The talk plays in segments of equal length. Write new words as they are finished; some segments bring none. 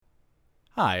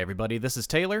Hi, everybody. This is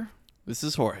Taylor, This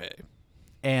is Jorge.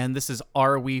 and this is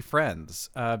Are We Friends?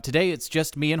 Today, it's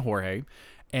just me and Jorge,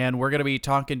 and we're going to be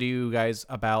talking to you guys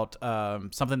about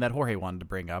something that Jorge wanted to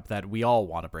bring up that we all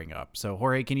want to bring up. So,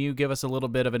 Jorge, can you give us a little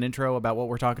bit of an intro about what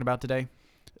we're talking about today?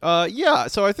 Yeah,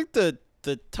 so I think the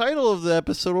title of the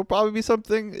episode will probably be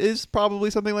something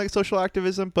like social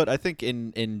activism, but I think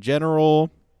in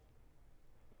general,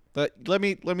 let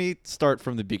me start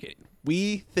from the beginning.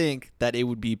 We think that it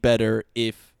would be better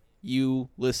if you,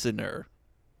 listener,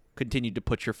 continued to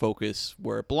put your focus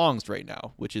where it belongs right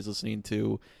now, which is listening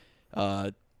to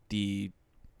the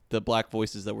black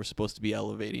voices that we're supposed to be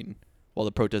elevating while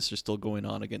the protests are still going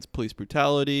on against police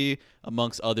brutality,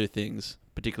 amongst other things,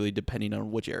 particularly depending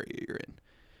on which area you're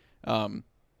in.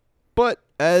 But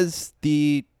as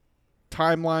the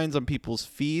timelines on people's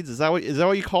feeds, is that what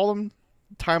you call them?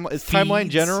 Timeline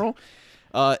Feeds? general.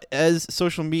 As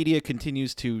social media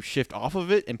continues to shift off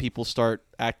of it and people start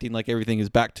acting like everything is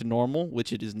back to normal,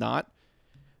 which it is not,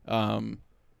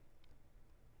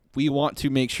 we want to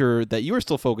make sure that you are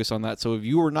still focused on that. So if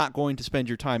you are not going to spend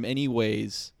your time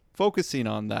anyways focusing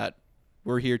on that,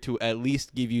 we're here to at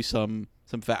least give you some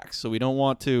facts. So we don't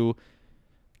want to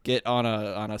get on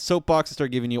a soapbox and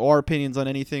start giving you our opinions on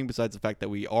anything besides the fact that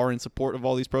we are in support of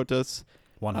all these protests.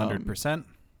 100%.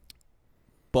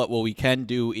 But what we can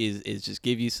do is just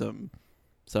give you some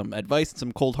advice and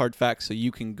some cold hard facts so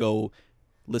you can go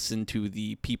listen to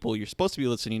the people you're supposed to be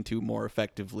listening to more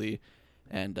effectively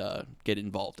and get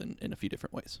involved in a few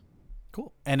different ways.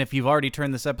 Cool. And if you've already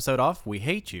turned this episode off, we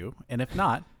hate you. And if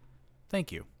not,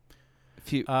 thank you. If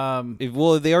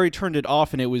they already turned it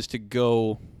off and it was to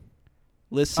go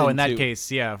listen. Oh, in that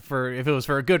case, yeah. If it was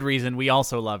for a good reason, we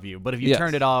also love you. But if you Yes.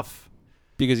 turned it off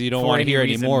because you don't for want to any hear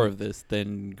any reason- more of this,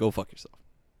 then go fuck yourself.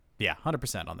 yeah,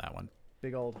 100% on that one.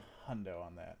 Big old hundo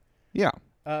on that. Yeah.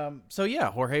 So yeah,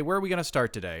 Jorge, where are we going to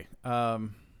start today?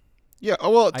 Yeah.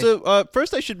 Well,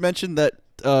 first I should mention that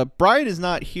Brian is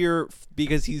not here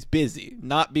because he's busy,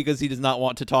 not because he does not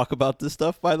want to talk about this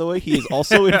stuff. By the way, he is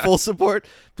also in full support.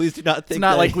 Please do not think It's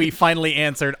not that like we finally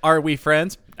answered, "Are we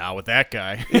friends?" Not with that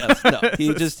guy. Yes, no,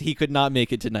 he could not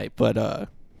make it tonight, but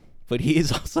he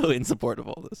is also in support of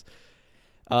all this.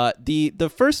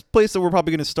 The first place that we're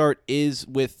probably going to start is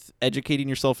with educating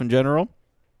yourself in general,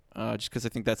 just because I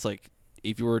think that's like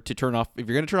if you're going to turn off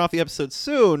the episode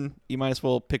soon, you might as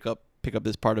well pick up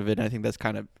this part of it. And I think that's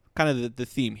kind of the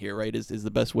theme here, right? Is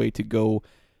the best way to go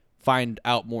find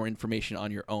out more information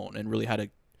on your own and really how to.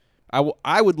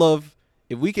 I would love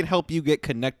if we can help you get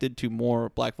connected to more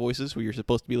Black voices who you're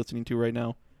supposed to be listening to right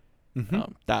now.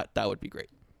 Mm-hmm. That would be great.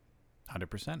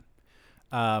 100%.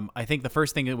 I think the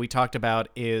first thing that we talked about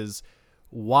is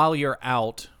while you're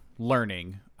out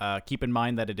learning, keep in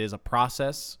mind that it is a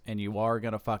process and you are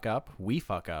going to fuck up. We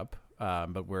fuck up,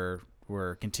 but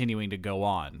we're continuing to go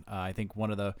on. I think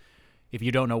if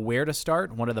you don't know where to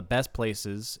start, one of the best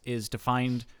places is to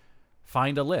find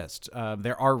a list.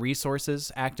 There are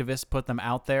resources. Activists put them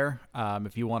out there.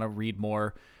 If you want to read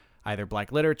more either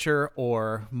Black literature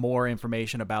or more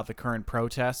information about the current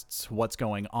protests, what's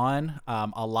going on.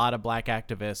 A lot of Black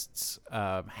activists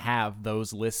have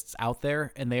those lists out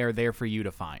there, and they are there for you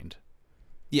to find.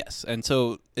 Yes, and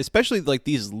so especially like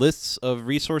these lists of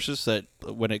resources that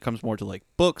when it comes more to like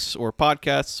books or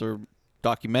podcasts or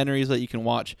documentaries that you can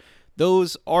watch,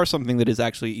 those are something that is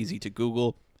actually easy to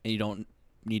Google, and you don't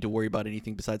need to worry about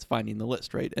anything besides finding the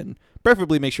list, right? And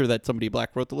preferably make sure that somebody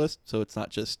Black wrote the list, so it's not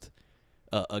just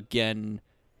again,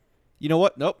 you know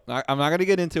what? Nope, I'm not gonna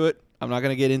get into it. I'm not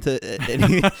gonna get into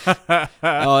any.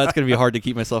 Oh, that's gonna be hard to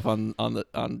keep myself on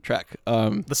track.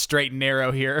 The straight and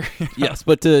narrow here. Yes,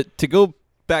 but to go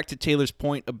back to Taylor's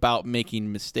point about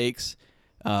making mistakes,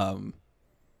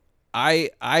 I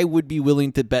would be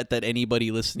willing to bet that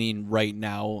anybody listening right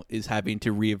now is having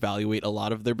to reevaluate a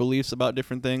lot of their beliefs about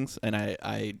different things, and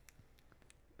I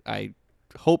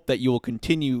hope that you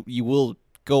will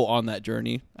go on that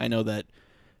journey. I know that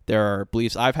there are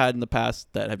beliefs I've had in the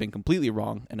past that have been completely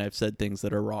wrong, and I've said things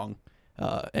that are wrong,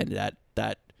 and that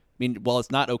I mean, while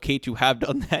it's not okay to have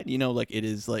done that, it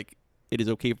is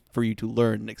okay for you to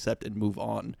learn and accept and move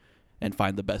on and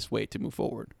find the best way to move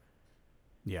forward.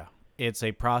 Yeah, it's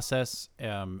a process.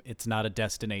 It's not a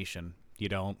destination. You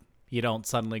don't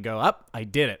suddenly go, up, I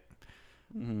did it.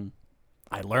 Mm-hmm.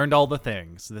 I learned all the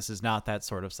things. This is not that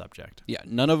sort of subject. Yeah,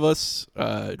 none of us,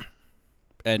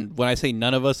 and when I say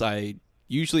none of us, I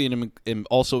usually am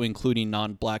also including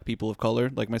non-Black people of color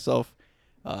like myself.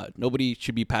 Nobody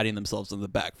should be patting themselves on the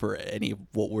back for any of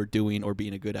what we're doing or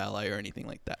being a good ally or anything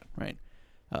like that, right?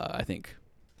 I think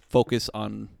focus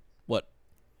on what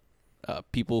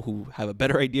people who have a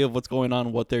better idea of what's going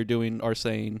on, what they're doing, are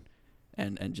saying,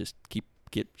 and just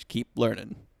keep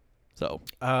learning. So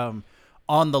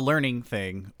On the learning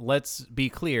thing, let's be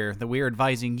clear that we're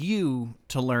advising you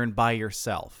to learn by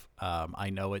yourself. I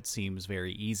know it seems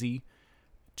very easy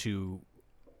to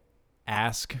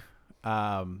ask.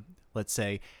 Let's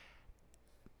say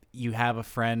you have a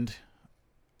friend,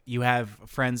 you have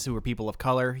friends who are people of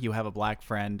color, you have a black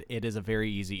friend. It is a very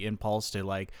easy impulse to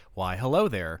like, why, hello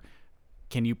there.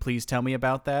 Can you please tell me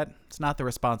about that? It's not the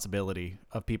responsibility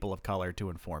of people of color to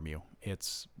inform you.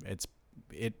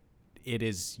 It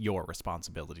is your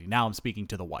responsibility. Now I'm speaking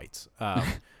to the whites.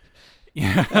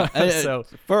 Yeah. So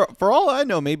for all I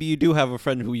know, maybe you do have a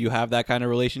friend who you have that kind of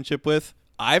relationship with.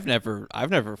 I've never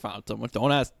found someone.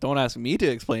 Don't ask me to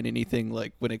explain anything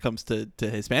like when it comes to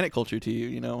Hispanic culture to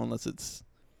you, unless it's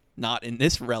not in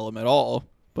this realm at all.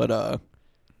 But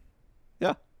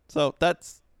yeah. So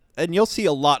and you'll see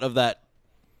a lot of that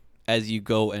as you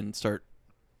go and start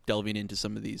delving into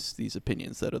some of these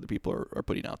opinions that other people are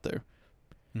putting out there.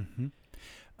 Mm-hmm.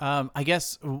 I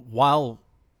guess while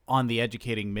on the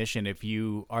educating mission, if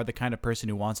you are the kind of person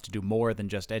who wants to do more than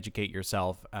just educate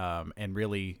yourself and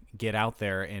really get out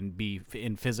there and be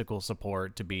in physical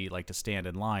support to stand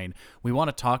in line, we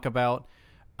want to talk about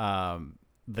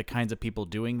the kinds of people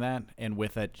doing that and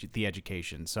with the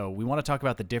education. So we want to talk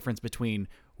about the difference between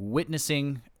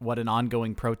witnessing what an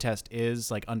ongoing protest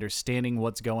is, like understanding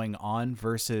what's going on,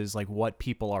 versus like what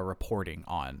people are reporting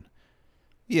on.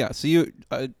 Yeah, so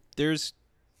there's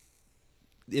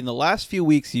in the last few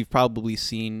weeks, you've probably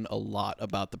seen a lot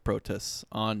about the protests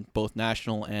on both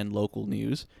national and local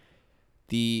news.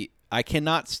 I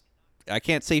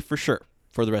can't say for sure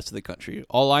for the rest of the country.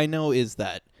 All I know is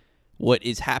that what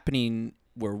is happening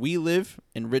where we live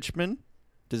in Richmond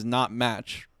does not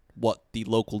match what the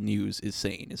local news is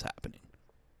saying is happening.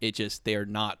 They're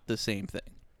not the same thing.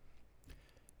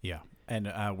 Yeah,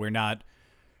 and we're not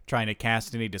trying to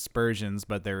cast any dispersions,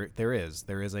 but there is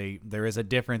a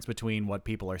difference between what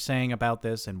people are saying about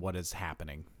this and what is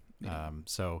happening. Yeah.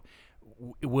 So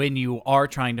when you are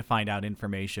trying to find out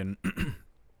information,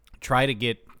 try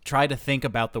to think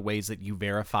about the ways that you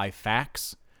verify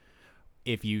facts.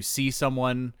 If you see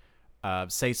someone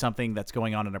say something that's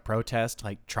going on in a protest,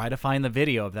 like try to find the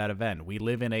video of that event. We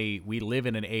live in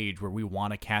an age where we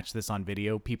want to catch this on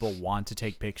video. People want to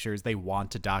take pictures. They want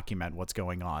to document what's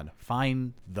going on.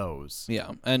 Find those.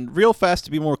 Yeah, and real fast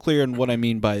to be more clear on what I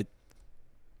mean by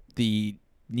the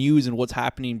news and what's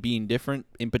happening being different,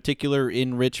 in particular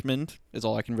in Richmond, is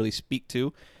all I can really speak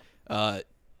to.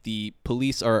 The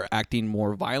police are acting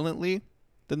more violently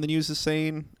than the news is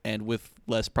saying, and with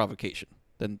less provocation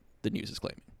than the news is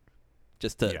claiming.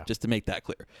 Just to make that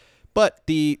clear. But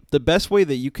the best way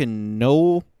that you can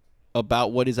know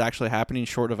about what is actually happening,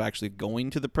 short of actually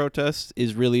going to the protests,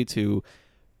 is really to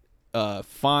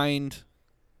find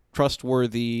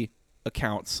trustworthy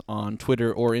accounts on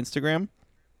Twitter or Instagram.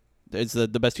 It's the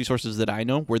best two sources that I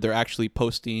know where they're actually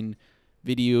posting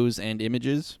videos and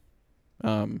images.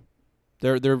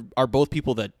 There are both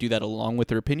people that do that along with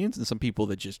their opinions, and some people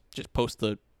that just post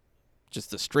the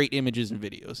straight images and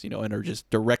videos, and are just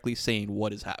directly saying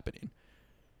what is happening.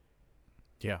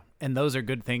 Yeah, and those are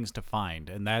good things to find,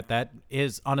 and that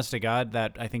is, honest to God,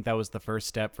 that I think that was the first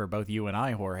step for both you and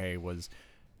I, Jorge, was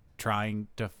trying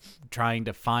to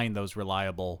find those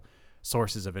reliable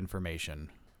sources of information.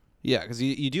 Yeah, because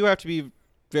you do have to be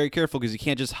very careful, because you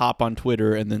can't just hop on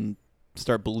Twitter and then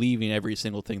start believing every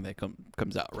single thing that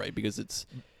comes out, right? Because it's...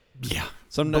 Yeah.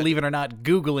 Believe it or not,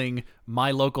 Googling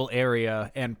my local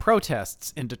area and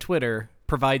protests into Twitter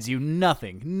provides you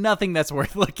nothing that's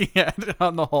worth looking at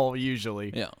on the whole,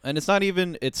 usually. Yeah. And it's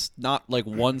not like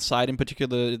one side in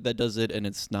particular that does it, and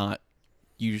it's not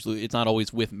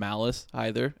always with malice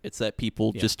either. It's that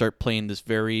people just start playing this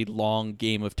very long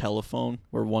game of telephone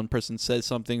where one person says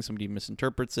something, somebody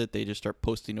misinterprets it, they just start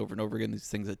posting over and over again these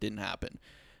things that didn't happen.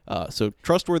 So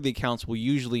trustworthy accounts will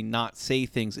usually not say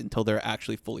things until they're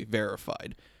actually fully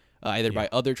verified, either by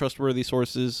other trustworthy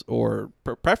sources or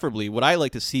preferably what I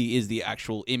like to see is the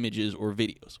actual images or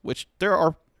videos, which there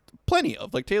are plenty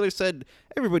of. Like Taylor said,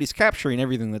 everybody's capturing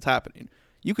everything that's happening.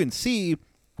 You can see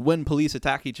when police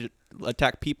attack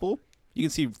people. You can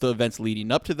see the events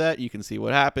leading up to that. You can see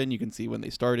what happened. You can see when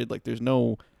they started. Like there's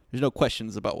no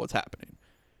questions about what's happening.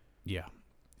 Yeah.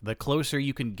 The closer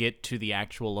you can get to the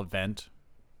actual event,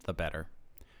 the better.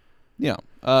 Yeah.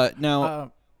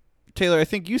 Now, Taylor, I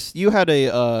think you had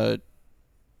a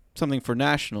something for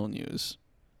national news.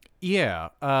 Yeah.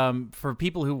 For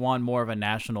people who want more of a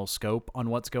national scope on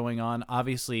what's going on,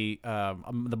 obviously,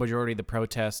 the majority of the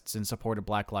protests in support of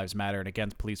Black Lives Matter and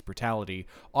against police brutality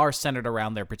are centered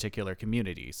around their particular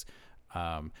communities.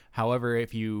 However,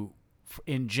 if you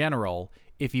in general,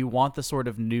 if you want the sort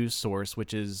of news source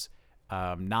which is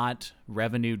not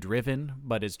revenue driven,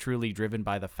 but is truly driven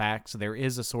by the facts, there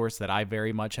is a source that I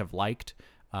very much have liked.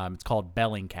 It's called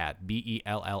Bellingcat,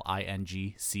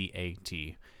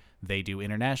 Bellingcat. They do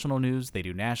international news. They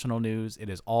do national news. It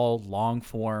is all long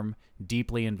form,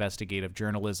 deeply investigative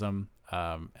journalism.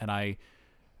 And I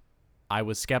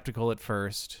was skeptical at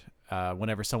first.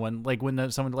 Whenever someone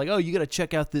someone like, oh, you got to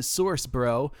check out this source,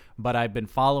 bro. But I've been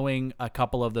following a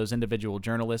couple of those individual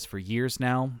journalists for years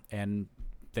now, and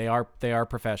they are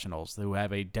professionals who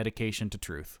have a dedication to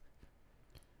truth.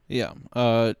 Yeah.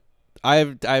 I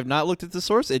have not looked at the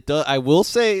source. It does. I will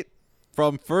say,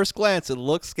 from first glance, it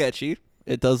looks sketchy.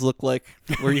 It does look like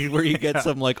where you get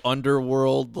some like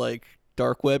underworld, like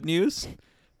dark web news.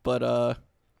 But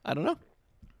I don't know.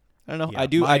 Yeah,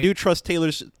 I do trust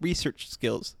Taylor's research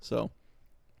skills. So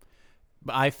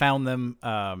I found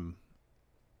them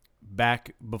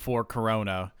back before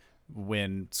Corona,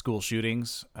 when school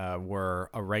shootings were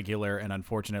a regular and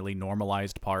unfortunately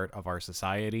normalized part of our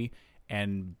society,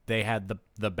 and they had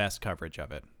the best coverage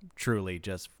of it. Truly,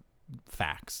 just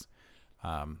facts.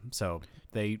 So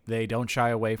they don't shy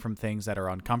away from things that are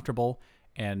uncomfortable,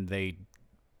 and they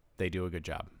do a good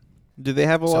job. Do they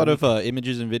have a lot of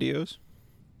images and videos?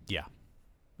 Yeah.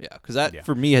 Yeah, because that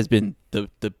for me has been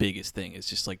the biggest thing. Is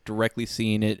just like directly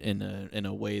seeing it in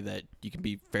a way that you can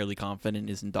be fairly confident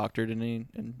isn't doctored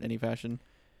in any fashion.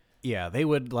 Yeah, they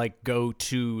would like go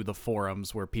to the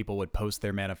forums where people would post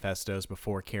their manifestos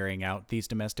before carrying out these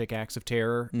domestic acts of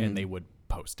terror, and they would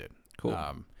post it. Cool.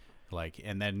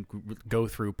 And then go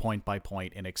through point by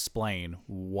point and explain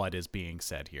what is being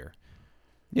said here.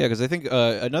 Yeah, because I think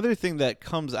another thing that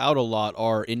comes out a lot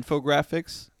are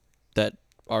infographics that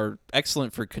are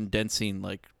excellent for condensing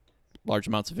like large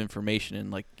amounts of information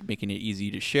and like making it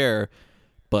easy to share.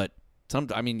 But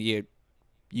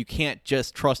you can't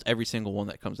just trust every single one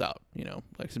that comes out. You know,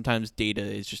 like sometimes data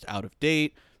is just out of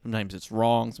date. Sometimes it's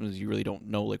wrong. Sometimes you really don't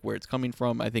know like where it's coming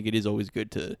from. I think it is always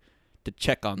good to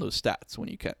check on those stats when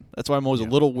you can. That's why I'm always a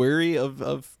little wary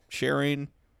of sharing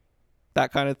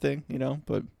that kind of thing, you know,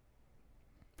 but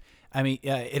I mean,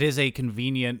 it is a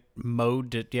convenient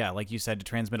mode to, like you said, to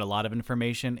transmit a lot of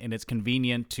information, and it's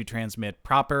convenient to transmit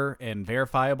proper and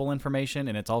verifiable information,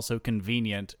 and it's also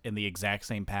convenient in the exact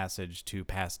same passage to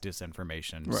pass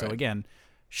disinformation. Right. So again,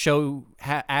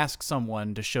 ask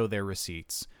someone to show their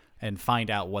receipts and find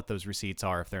out what those receipts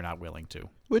are if they're not willing to.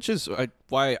 Which is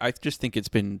why I just think it's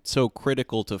been so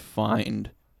critical to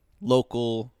find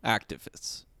local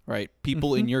activists, right?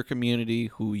 People in your community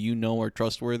who you know are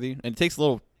trustworthy, and it takes a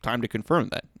little time to confirm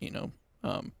that, you know.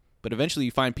 But eventually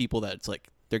you find people that it's like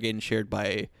they're getting shared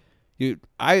by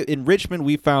in Richmond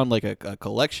we found like a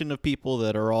collection of people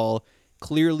that are all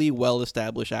clearly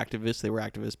well-established activists. They were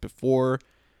activists before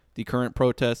the current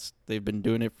protests. They've been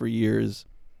doing it for years,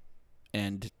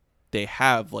 and they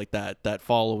have like that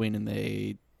following, and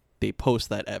they post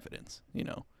that evidence, you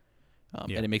know.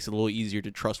 And it makes it a little easier to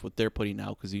trust what they're putting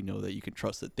out, because you know that you can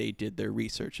trust that they did their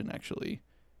research and actually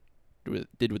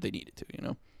did what they needed to, you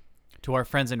know. To our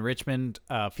friends in Richmond,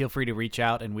 feel free to reach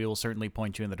out, and we will certainly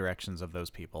point you in the directions of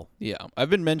those people. Yeah, I've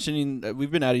been mentioning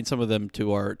we've been adding some of them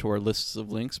to our lists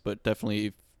of links, but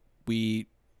definitely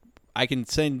I can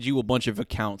send you a bunch of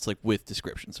accounts like with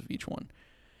descriptions of each one.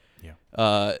 Yeah.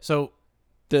 So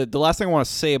the last thing I want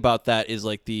to say about that is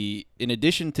like in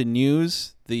addition to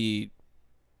news, the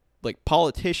like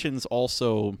politicians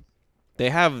also,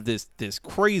 they have this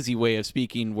crazy way of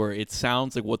speaking where it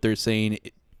sounds like what they're saying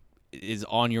is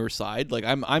on your side. Like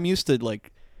I'm used to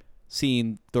like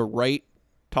seeing the right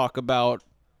talk about,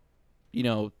 you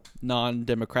know,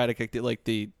 non-democratic like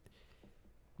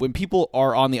when people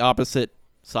are on the opposite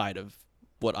side of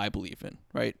what I believe in,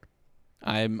 right?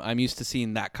 I'm used to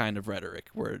seeing that kind of rhetoric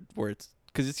where it's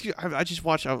because I just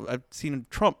watch. I've seen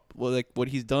Trump, like what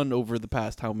he's done over the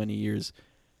past how many years.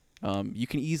 You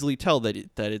can easily tell that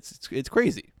it's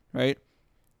crazy, right?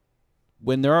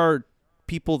 When there are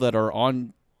people that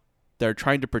are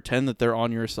trying to pretend that they're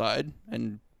on your side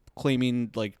and claiming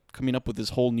like coming up with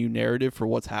this whole new narrative for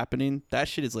what's happening, that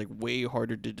shit is like way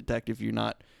harder to detect if you're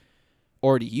not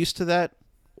already used to that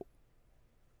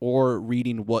or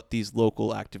reading what these local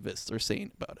activists are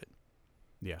saying about it.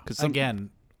 Yeah. Because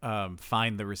again,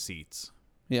 find the receipts.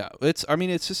 Yeah, it's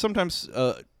just sometimes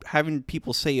having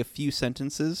people say a few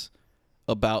sentences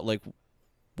about like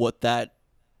what that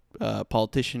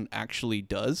politician actually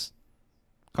does,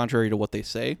 contrary to what they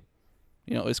say.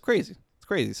 You know, it's crazy. It's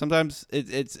crazy. Sometimes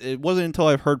it wasn't until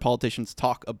I've heard politicians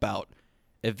talk about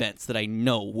events that I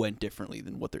know went differently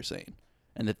than what they're saying,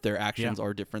 and that their actions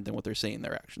are different than what they're saying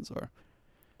their actions are.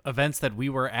 events that we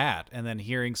were at and then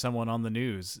hearing someone on the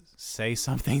news say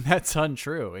something that's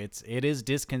untrue. It is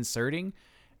disconcerting,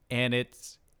 and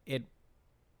it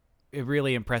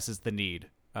really impresses the need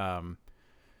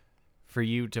for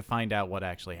you to find out what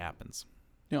actually happens.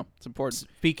 Yeah, it's important.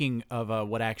 Speaking of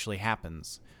what actually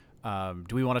happens,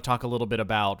 do we want to talk a little bit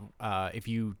about if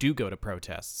you do go to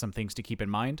protests, some things to keep in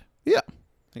mind? Yeah,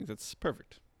 I think that's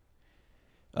perfect.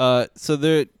 So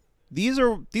these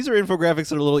are infographics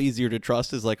that are a little easier to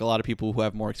trust, as like a lot of people who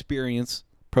have more experience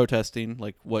protesting,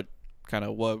 like what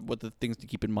the things to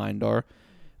keep in mind are.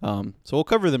 So we'll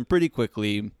cover them pretty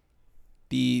quickly.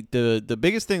 The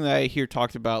biggest thing that I hear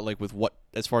talked about, like with what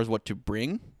as far as what to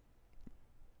bring,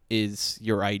 is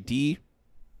your ID,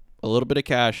 a little bit of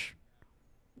cash,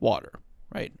 water,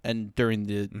 right? And during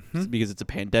because it's a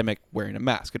pandemic, wearing a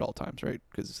mask at all times, right?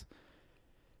 Because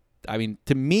I mean,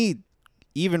 to me,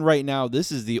 even right now,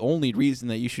 this is the only reason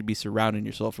that you should be surrounding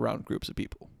yourself around groups of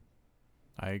people.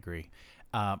 I agree.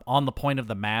 On the point of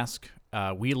the mask,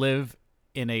 we live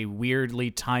in a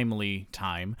weirdly timely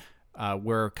time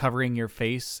where covering your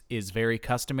face is very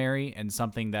customary and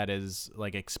something that is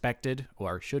like expected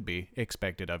or should be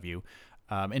expected of you.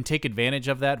 And take advantage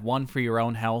of that, one, for your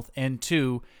own health, and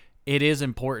two, it is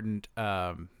important,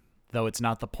 though it's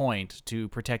not the point, to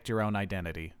protect your own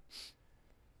identity.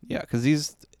 Yeah, because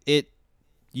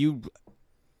you,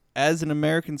 as an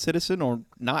American citizen or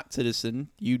not citizen,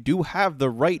 you do have the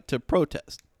right to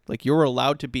protest. Like, you're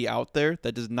allowed to be out there.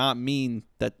 That does not mean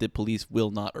that the police will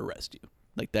not arrest you.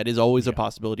 Like, that is always a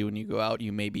possibility when you go out.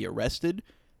 You may be arrested.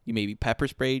 You may be pepper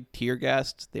sprayed, tear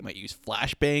gassed. They might use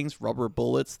flashbangs, rubber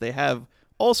bullets. They have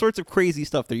all sorts of crazy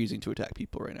stuff they're using to attack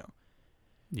people right now.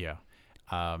 Yeah.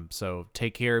 So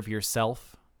take care of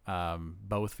yourself,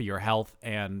 both for your health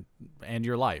and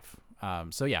your life.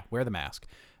 So yeah, wear the mask.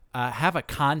 Have a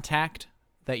contact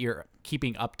that you're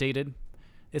keeping updated.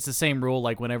 It's the same rule.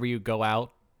 Like whenever you go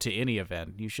out to any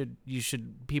event, you should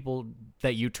people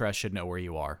that you trust should know where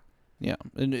you are. Yeah,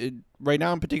 and right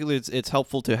now in particular, it's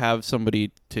helpful to have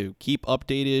somebody to keep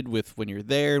updated with when you're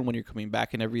there and when you're coming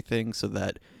back and everything, so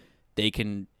that they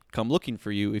can come looking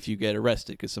for you if you get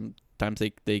arrested. Because sometimes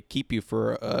they keep you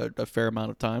for a fair amount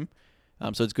of time.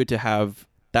 So it's good to have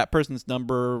that person's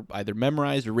number either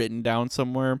memorized or written down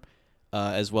somewhere,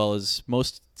 as well as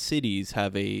most cities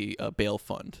have a bail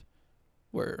fund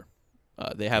where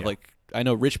they have I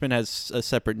know Richmond has a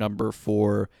separate number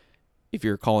for if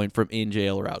you're calling from in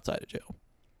jail or outside of jail.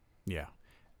 Yeah.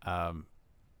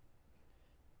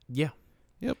 Yeah.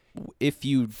 Yep. If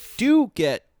you do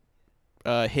get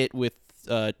hit with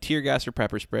tear gas or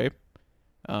pepper spray,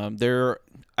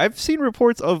 I've seen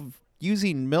reports of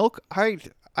using milk. I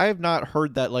have not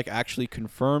heard that actually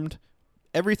confirmed.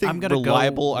 Everything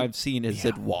reliable I've seen has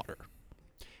said water.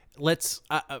 Let's.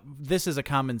 This is a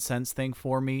common sense thing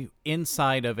for me.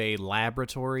 Inside of a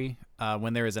laboratory,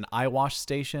 when there is an eye wash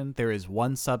station, there is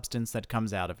one substance that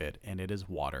comes out of it, and it is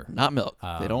water. Not milk.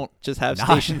 They don't just have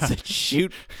stations that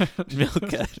shoot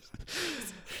milk at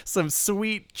some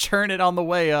sweet, churn it on the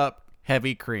way up,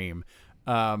 heavy cream.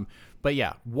 But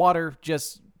yeah, water,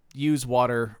 just use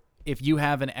water. If you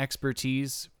have an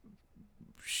expertise,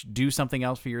 do something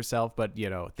else for yourself, but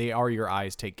they are your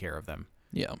eyes, take care of them.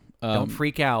 Yeah. Don't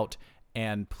freak out,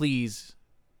 and please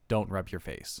don't rub your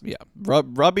face. Yeah.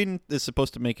 Rubbing is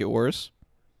supposed to make it worse.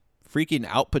 Freaking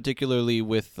out, particularly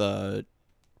with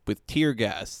tear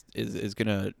gas, is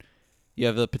gonna. You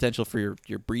have the potential for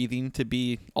your breathing to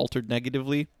be altered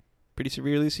negatively, pretty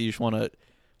severely. So you just want to,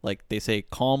 like they say,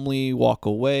 calmly walk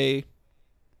away,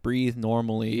 breathe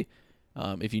normally.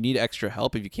 If you need extra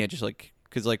help, if you can't just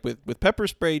because with pepper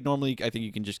spray, normally I think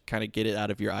you can just kind of get it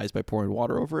out of your eyes by pouring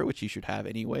water over it, which you should have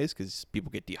anyways, because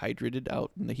people get dehydrated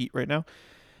out in the heat right now.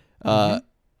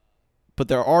 But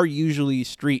there are usually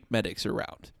street medics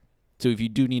around. So if you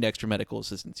do need extra medical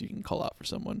assistance, you can call out for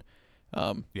someone.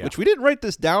 Which we didn't write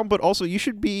this down, but also you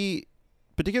should be,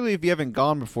 particularly if you haven't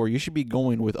gone before, you should be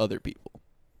going with other people.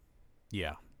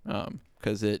 Yeah.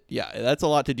 Because that's a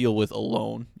lot to deal with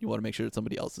alone. You want to make sure that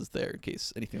somebody else is there in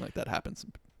case anything like that happens.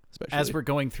 Especially. As we're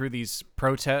going through these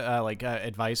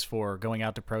advice for going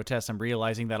out to protest, I'm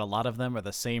realizing that a lot of them are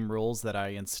the same rules that I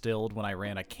instilled when I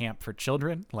ran a camp for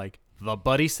children, like the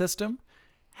buddy system,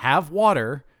 have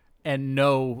water, and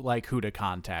know who to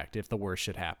contact if the worst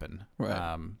should happen.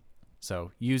 Right.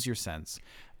 So use your sense.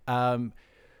 The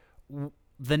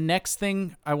next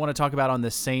thing I want to talk about on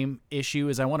this same issue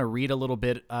is I want to read a little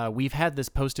bit. We've had this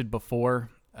posted before.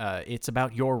 It's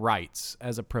about your rights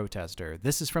as a protester.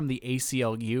 This is from the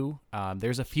ACLU.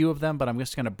 There's a few of them, but I'm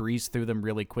just going to breeze through them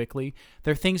really quickly.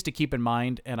 They're things to keep in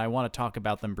mind, and I want to talk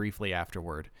about them briefly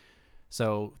afterward.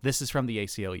 So this is from the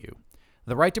ACLU.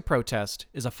 The right to protest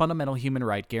is a fundamental human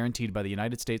right guaranteed by the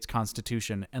United States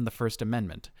Constitution and the First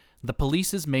Amendment. The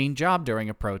police's main job during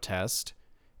a protest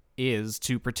is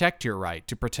to protect your right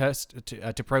to protest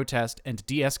and to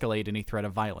de-escalate any threat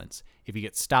of violence. If you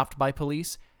get stopped by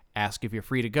police, ask if you're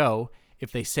free to go.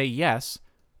 If they say yes,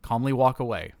 calmly walk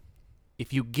away.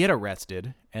 If you get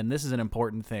arrested, and this is an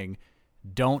important thing,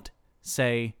 don't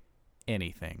say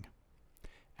anything.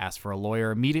 Ask for a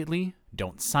lawyer immediately.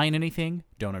 Don't sign anything.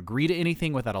 Don't agree to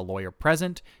anything without a lawyer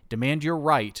present. Demand your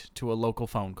right to a local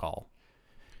phone call.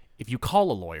 If you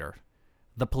call a lawyer,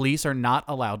 the police are not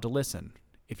allowed to listen.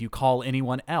 If you call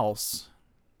anyone else,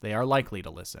 they are likely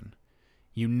to listen.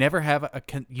 You never have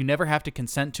to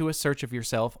consent to a search of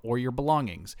yourself or your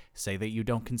belongings. Say that you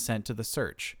don't consent to the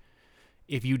search.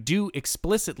 If you do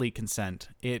explicitly consent,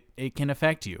 it can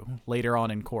affect you later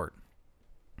on in court.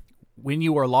 When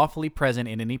you are lawfully present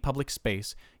in any public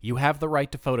space, you have the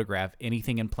right to photograph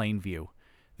anything in plain view.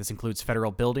 This includes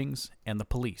federal buildings and the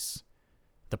police.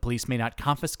 The police may not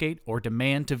confiscate or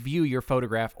demand to view your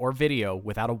photograph or video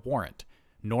without a warrant,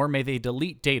 nor may they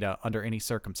delete data under any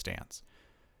circumstance.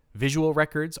 Visual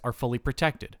records are fully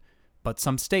protected, but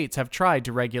some states have tried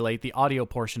to regulate the audio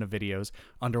portion of videos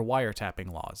under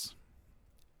wiretapping laws.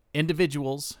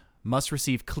 Individuals must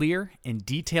receive clear and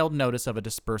detailed notice of a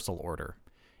dispersal order,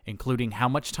 including how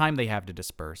much time they have to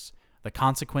disperse, the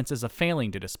consequences of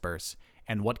failing to disperse,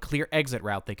 and what clear exit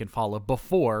route they can follow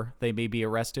before they may be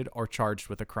arrested or charged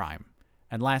with a crime.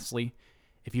 And lastly,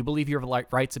 if you believe your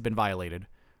rights have been violated,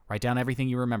 write down everything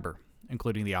you remember,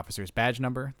 including the officer's badge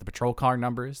number, the patrol car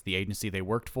numbers, the agency they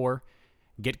worked for.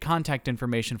 Get contact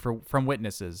information from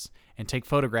witnesses, and take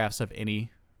photographs of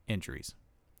any injuries.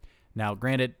 Now,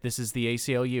 granted, this is the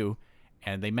ACLU,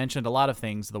 and they mentioned a lot of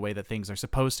things the way that things are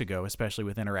supposed to go, especially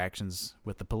with interactions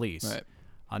with the police. Right.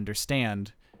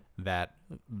 Understand that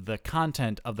the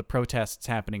content of the protests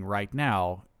happening right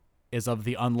now is of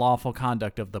the unlawful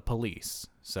conduct of the police.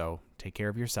 So take care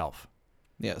of yourself.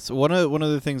 Yeah, so one of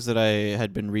the things that I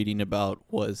had been reading about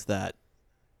was that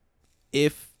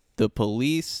if the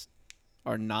police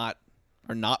are not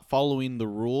following the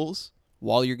rules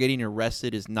while you're getting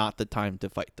arrested is not the time to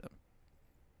fight them.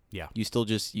 Yeah.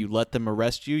 You let them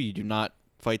arrest you. You do not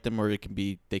fight them, or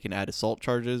they can add assault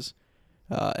charges,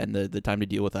 and the time to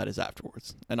deal with that is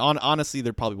afterwards. And honestly,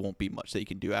 there probably won't be much that you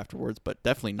can do afterwards, but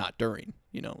definitely not during.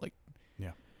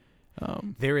 Yeah.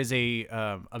 There is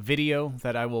a video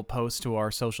that I will post to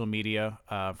our social media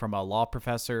from a law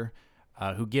professor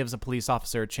who gives a police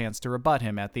officer a chance to rebut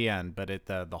him at the end. But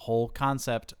the whole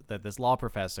concept that this law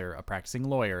professor, a practicing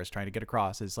lawyer, is trying to get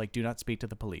across is like, do not speak to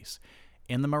the police.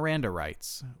 In the Miranda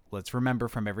rights, let's remember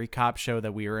from every cop show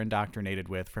that we were indoctrinated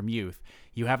with from youth,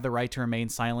 you have the right to remain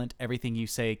silent. Everything you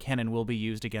say can and will be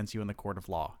used against you in the court of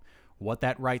law. What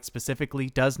that right specifically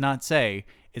does not say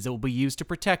is it will be used to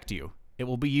protect you. It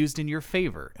will be used in your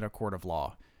favor in a court of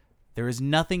law. There is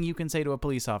nothing you can say to a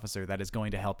police officer that is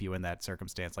going to help you in that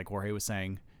circumstance. Like Jorge was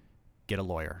saying, get a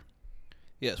lawyer.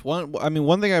 Yes. One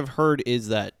thing I've heard is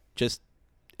that just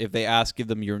if they ask, give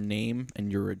them your name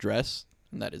and your address,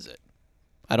 and that is it.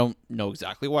 I don't know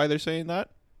exactly why they're saying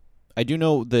that. I do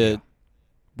know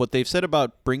what they've said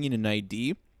about bringing an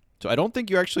ID. So I don't think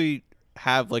you actually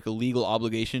have like a legal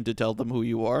obligation to tell them who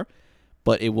you are,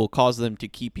 but it will cause them to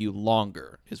keep you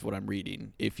longer, is what I'm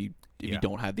reading, if you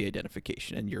don't have the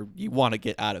identification and you want to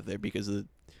get out of there, because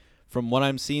from what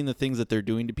I'm seeing, the things that they're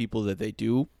doing to people that they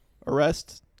do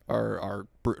arrest are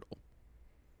brutal.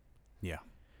 Yeah.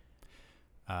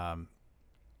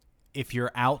 If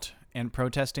you're out and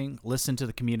protesting, listen to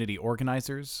the community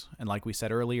organizers, and like we said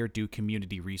earlier, do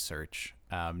community research.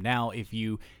 Now, if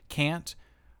you can't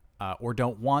or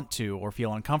don't want to or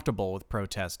feel uncomfortable with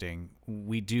protesting,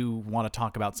 we do want to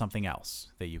talk about something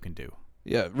else that you can do.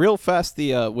 Yeah, real fast,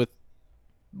 with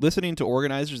listening to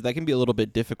organizers, that can be a little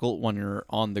bit difficult when you're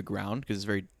on the ground, because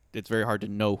it's very hard to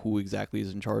know who exactly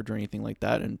is in charge or anything like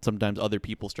that, and sometimes other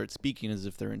people start speaking as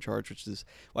if they're in charge, which is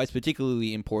why it's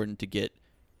particularly important to get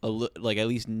at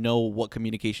least know what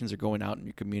communications are going out in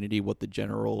your community, what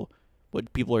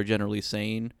people are generally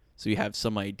saying, so you have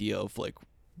some idea of like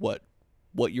what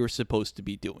you're supposed to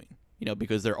be doing,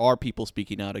 because there are people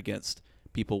speaking out against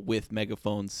people with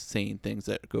megaphones saying things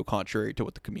that go contrary to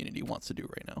what the community wants to do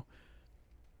right now.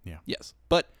 Yeah. Yes.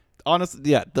 But honestly,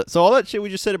 yeah. So all that shit we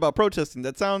just said about protesting,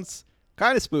 that sounds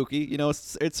kind of spooky.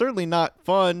 It's certainly not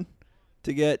fun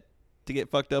to get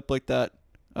fucked up like that,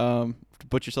 to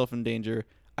put yourself in danger.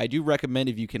 I do recommend,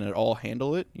 if you can at all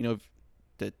handle it,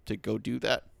 to go do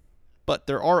that. But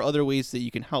there are other ways that you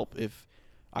can help if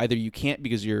either you can't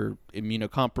because you're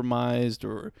immunocompromised,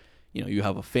 or you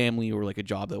have a family or like a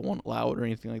job that won't allow it or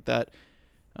anything like that.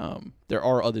 there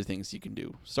are other things you can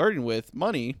do. Starting with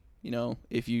money,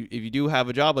 if you do have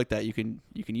a job like that, you can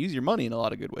use your money in a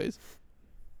lot of good ways.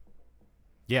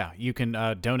 Yeah, you can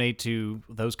donate to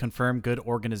those confirmed good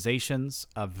organizations.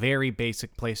 A very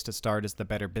basic place to start is the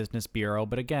Better Business Bureau.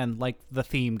 But again, like the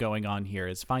theme going on here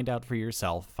is find out for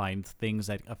yourself, find things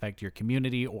that affect your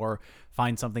community, or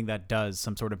find something that does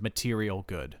some sort of material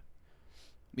good.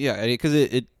 Yeah, because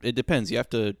it depends. You have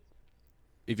to,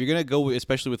 if you're going to go,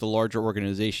 especially with a larger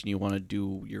organization, you want to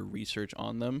do your research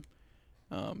on them.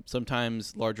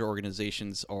 Sometimes larger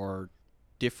organizations are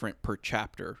different per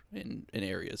chapter in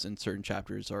areas, and certain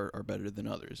chapters are better than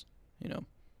others,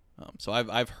 so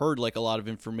I've heard like a lot of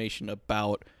information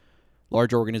about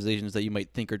large organizations that you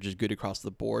might think are just good across the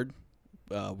board,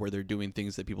 where they're doing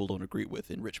things that people don't agree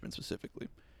with in Richmond specifically.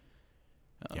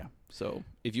 So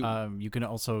if you you can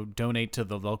also donate to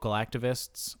the local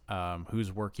activists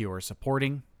whose work you are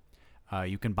supporting.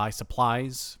 You can buy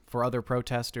supplies for other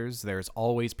protesters. There's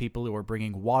always people who are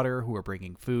bringing water, who are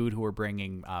bringing food, who are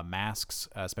bringing masks,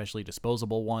 especially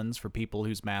disposable ones for people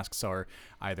whose masks are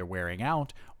either wearing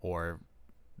out or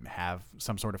have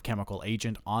some sort of chemical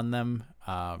agent on them.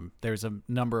 There's a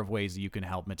number of ways that you can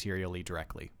help materially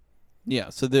directly. Yeah,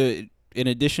 so in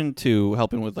addition to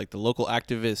helping with like the local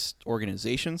activist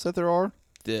organizations that there are,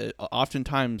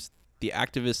 oftentimes the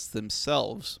activists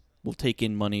themselves will take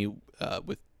in money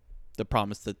with the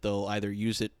promise that they'll either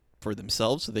use it for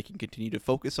themselves so they can continue to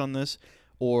focus on this,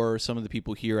 or some of the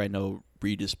people here I know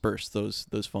redisperse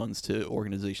those funds to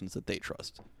organizations that they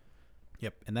trust.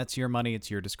 Yep, and that's your money. It's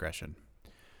your discretion.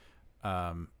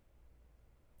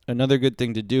 Another good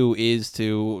thing to do is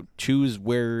to choose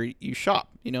where you shop,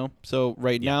 So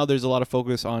now there's a lot of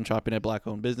focus on shopping at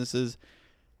Black-owned businesses.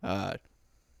 I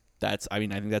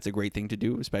think that's a great thing to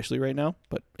do, especially right now.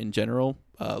 But in general,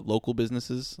 local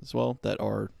businesses as well that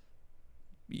are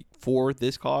for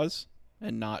this cause,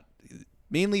 and not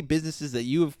mainly businesses that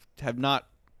you have not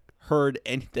heard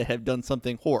any that have done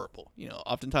something horrible.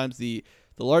 Oftentimes the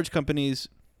large companies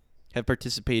have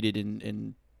participated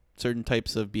in certain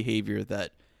types of behavior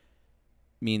that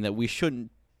mean that we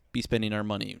shouldn't be spending our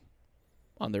money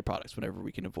on their products whenever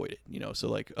we can avoid it. So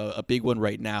like a big one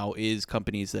right now is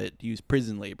companies that use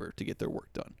prison labor to get their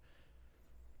work done.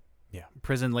 Yeah,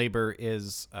 prison labor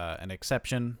is an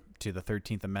exception to the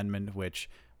 13th Amendment, which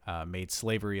made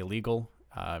slavery illegal.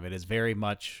 It is very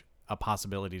much a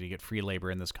possibility to get free labor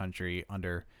in this country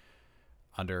under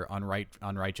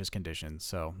unrighteous conditions.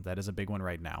 So that is a big one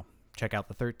right now. Check out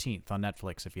the 13th on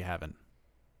Netflix if you haven't.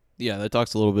 Yeah, that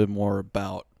talks a little bit more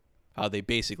about how they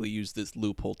basically use this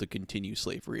loophole to continue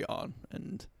slavery on.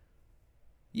 And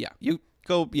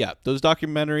those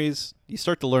documentaries, you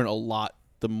start to learn a lot.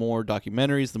 The more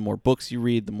documentaries, the more books you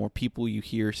read, the more people you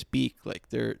hear speak. Like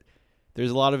there's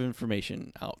a lot of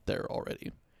information out there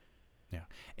already. Yeah.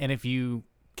 And if you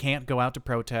can't go out to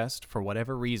protest for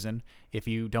whatever reason, if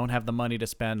you don't have the money to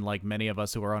spend like many of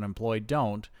us who are unemployed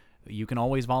don't, you can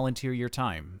always volunteer your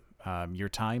time. Your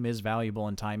time is valuable,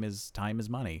 and time is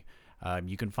money.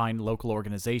 You can find local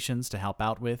organizations to help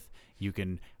out with. You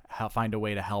can find a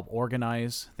way to help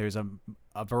organize. There's a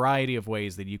variety of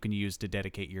ways that you can use to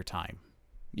dedicate your time.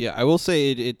 Yeah, I will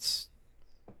say it's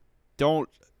don't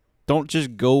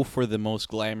just go for the most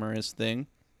glamorous thing,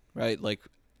 right? Like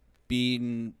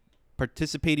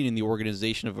participating in the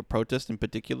organization of a protest in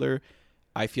particular,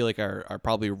 I feel like are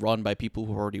probably run by people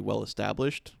who are already well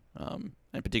established.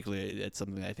 And particularly it's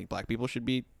something that I think Black people should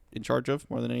be in charge of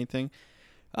more than anything.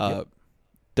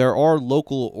 There are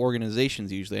local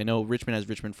organizations usually. I know Richmond has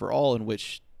Richmond for All, in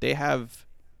which they have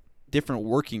different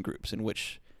working groups in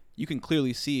which you can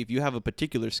clearly see if you have a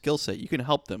particular skill set, you can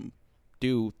help them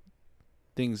do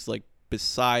things like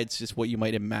besides just what you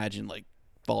might imagine like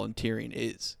volunteering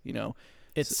is,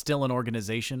 It's still an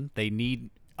organization. They need,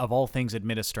 of all things,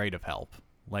 administrative help.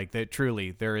 Like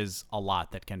there is a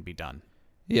lot that can be done.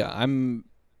 Yeah,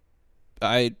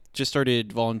 I just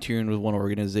started volunteering with one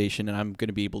organization, and I'm going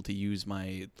to be able to use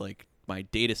my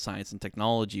data science and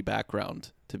technology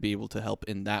background to be able to help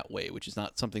in that way, which is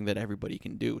not something that everybody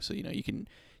can do. So,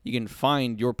 you can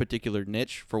find your particular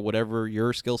niche for whatever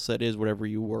your skill set is, whatever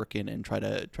you work in, and try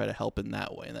to help in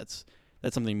that way. And that's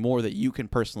something more that you can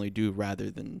personally do rather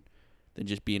than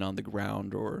just being on the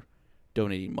ground or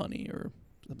donating money or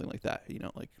something like that.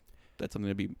 That's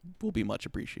something that will be much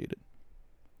appreciated.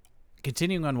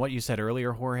 Continuing on what you said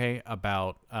earlier, Jorge,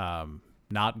 about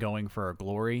not going for a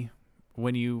glory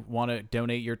when you want to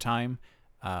donate your time,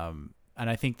 and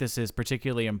I think this is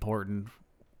particularly important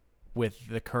with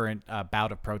the current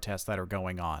bout of protests that are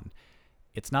going on.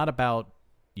 It's not about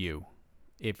you.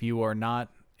 If you are not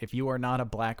If you are not a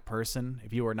black person,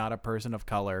 if you are not a person of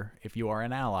color, if you are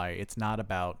an ally, it's not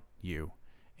about you.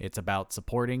 It's about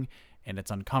supporting, and it's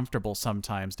uncomfortable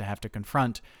sometimes to have to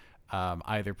confront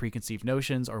either preconceived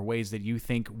notions or ways that you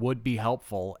think would be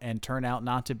helpful and turn out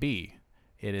not to be.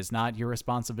 It is not your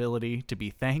responsibility to be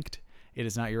thanked. It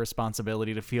is not your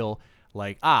responsibility to feel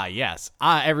like, yes,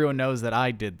 everyone knows that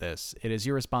I did this. It is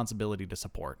your responsibility to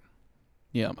support.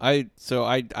 Yeah,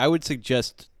 I would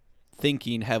suggest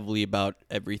thinking heavily about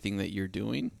everything that you're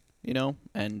doing,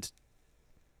 and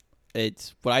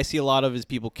it's what I see a lot of is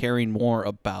people caring more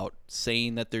about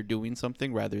saying that they're doing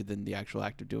something rather than the actual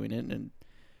act of doing it. And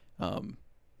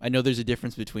I know there's a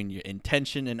difference between your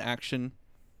intention and action,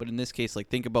 but in this case, like,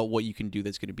 think about what you can do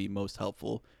that's going to be most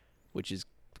helpful, which is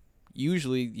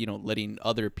usually, letting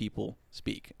other people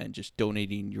speak and just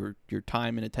donating your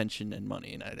time and attention and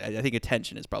money. And I think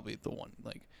attention is probably the one,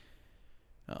 like,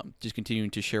 just continuing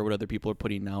to share what other people are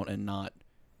putting out and not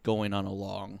going on a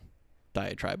long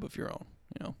diatribe of your own,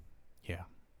 Yeah.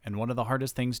 And one of the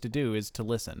hardest things to do is to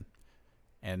listen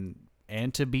and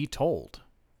to be told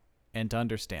and to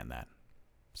understand that.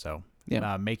 So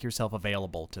make yourself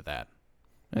available to that.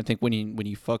 I think when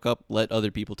you fuck up, let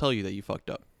other people tell you that you fucked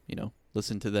up,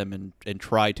 listen to them and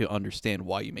try to understand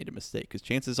why you made a mistake, because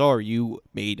chances are you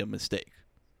made a mistake.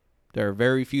 There are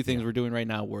very few things we're doing right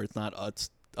now where it's not us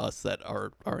that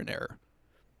are in error.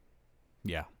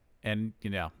 Yeah. And,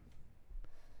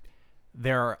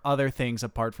 there are other things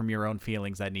apart from your own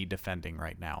feelings that need defending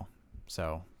right now.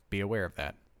 So be aware of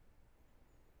that.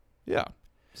 Yeah.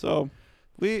 So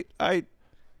I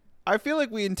feel like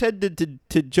we intended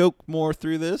to joke more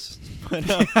through this. But,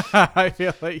 I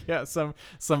feel like, some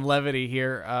levity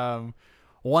here.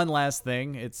 One last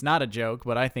thing. It's not a joke,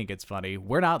 but I think it's funny.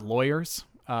 We're not lawyers.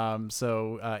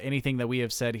 So anything that we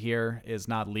have said here is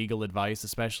not legal advice,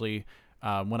 especially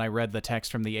when I read the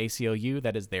text from the ACLU.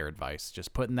 That is their advice.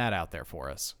 Just putting that out there for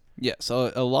us. Yeah,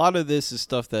 so a lot of this is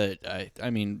stuff that,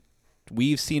 I mean,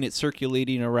 we've seen it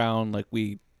circulating around. Like,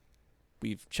 we've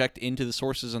checked into the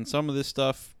sources on some of this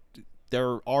stuff.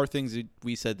 There are things that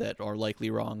we said that are likely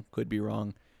wrong, could be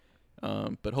wrong.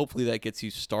 But hopefully that gets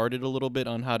you started a little bit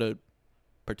on how to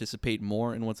participate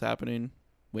more in what's happening,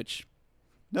 which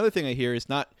another thing I hear is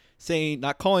not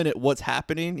calling it what's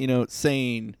happening,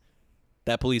 saying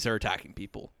that police are attacking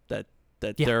people, that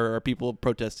there are people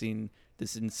protesting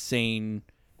this insane,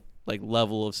 like,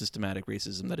 level of systematic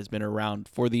racism that has been around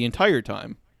for the entire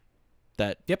time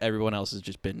that everyone else has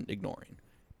just been ignoring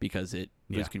because it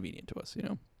was convenient to us,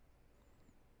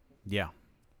 Yeah.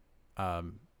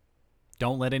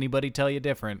 Don't let anybody tell you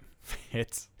different.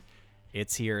 It's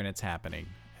here and it's happening,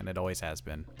 and it always has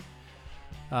been.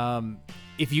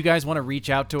 If you guys want to reach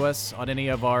out to us on any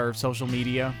of our social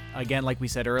media, again, like we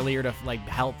said earlier, to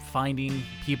help finding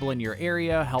people in your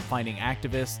area, help finding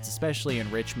activists, especially in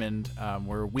Richmond,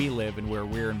 where we live and where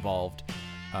we're involved,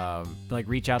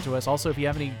 reach out to us. Also, if you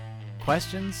have any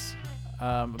questions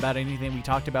about anything we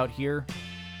talked about here,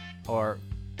 or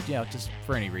just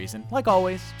for any reason, like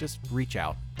always, just reach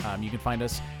out. You can find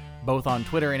us both on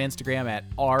Twitter and Instagram at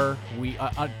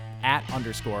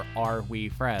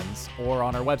 @_RWeFriends, or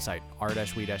on our website,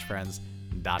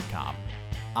 r-we-friends.com.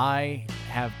 I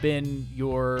have been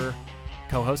your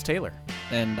co-host, Taylor.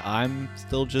 And I'm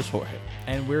still just Jorge.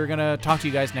 And we're going to talk to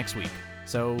you guys next week.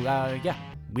 So,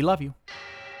 we love you.